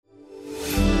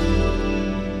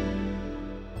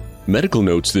Medical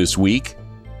notes this week: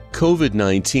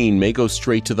 COVID-19 may go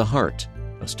straight to the heart.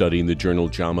 A study in the journal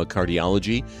JAMA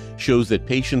Cardiology shows that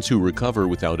patients who recover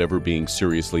without ever being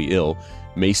seriously ill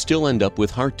may still end up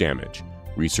with heart damage.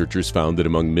 Researchers found that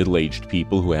among middle-aged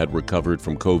people who had recovered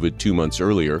from COVID 2 months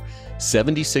earlier,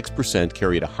 76%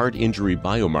 carried a heart injury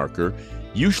biomarker,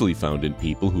 usually found in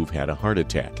people who've had a heart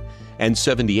attack, and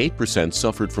 78%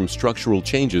 suffered from structural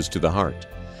changes to the heart.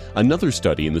 Another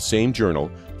study in the same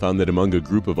journal found that among a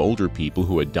group of older people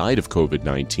who had died of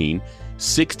COVID-19,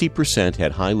 60%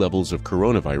 had high levels of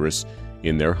coronavirus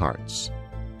in their hearts.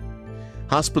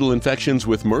 Hospital infections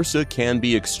with MRSA can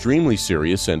be extremely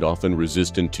serious and often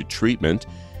resistant to treatment.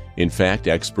 In fact,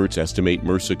 experts estimate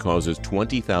MRSA causes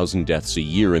 20,000 deaths a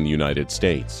year in the United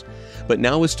States. But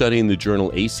now a study in the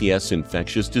journal ACS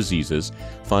Infectious Diseases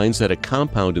finds that a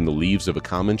compound in the leaves of a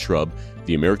common shrub,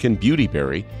 the American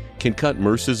beautyberry, can cut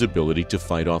MRSA's ability to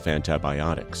fight off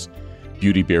antibiotics.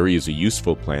 Beautyberry is a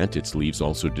useful plant. Its leaves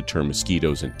also deter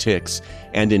mosquitoes and ticks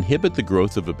and inhibit the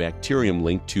growth of a bacterium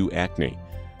linked to acne.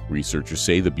 Researchers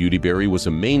say the beautyberry was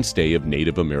a mainstay of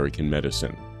Native American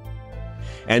medicine.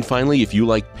 And finally, if you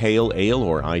like pale ale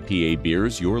or IPA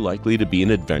beers, you're likely to be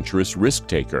an adventurous risk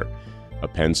taker. A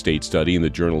Penn State study in the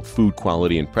journal Food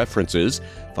Quality and Preferences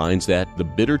finds that the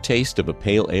bitter taste of a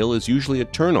pale ale is usually a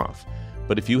turnoff.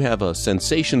 But if you have a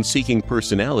sensation-seeking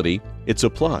personality, it's a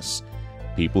plus.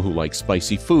 People who like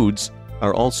spicy foods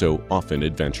are also often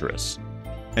adventurous.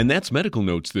 And that's Medical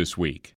Notes this week.